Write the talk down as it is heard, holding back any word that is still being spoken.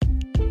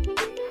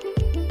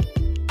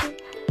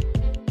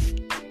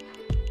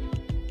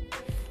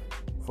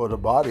For the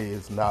body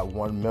is not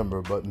one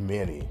member, but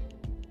many.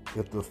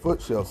 If the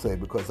foot shall say,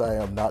 because I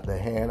am not the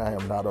hand, I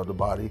am not of the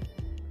body,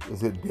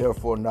 is it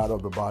therefore not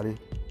of the body?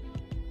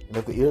 And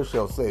if the ear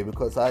shall say,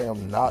 because I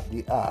am not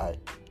the eye,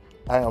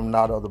 I am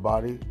not of the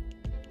body,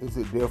 is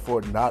it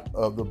therefore not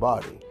of the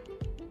body?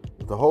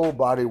 If the whole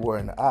body were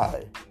an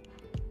eye,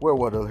 where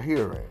were the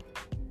hearing?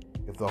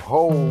 If the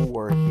whole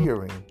were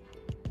hearing,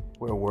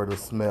 where were the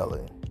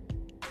smelling?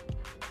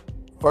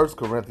 1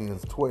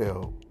 Corinthians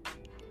 12,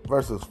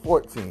 verses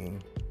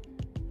 14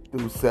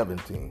 through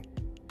 17.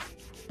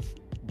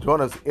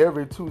 Join us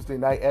every Tuesday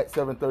night at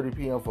 7:30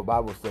 p.m. for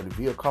Bible study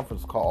via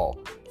conference call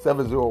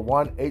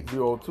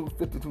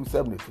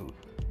 701-802-5272.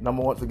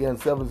 Number once again,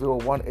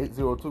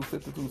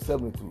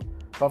 701-802-5272.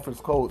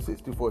 Conference code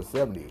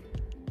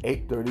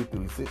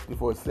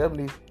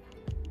 6470-833.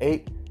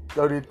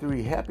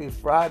 6470-833. Happy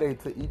Friday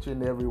to each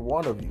and every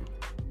one of you.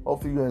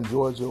 Hopefully you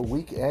enjoyed your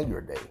week and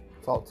your day.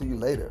 Talk to you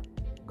later.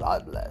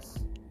 God bless.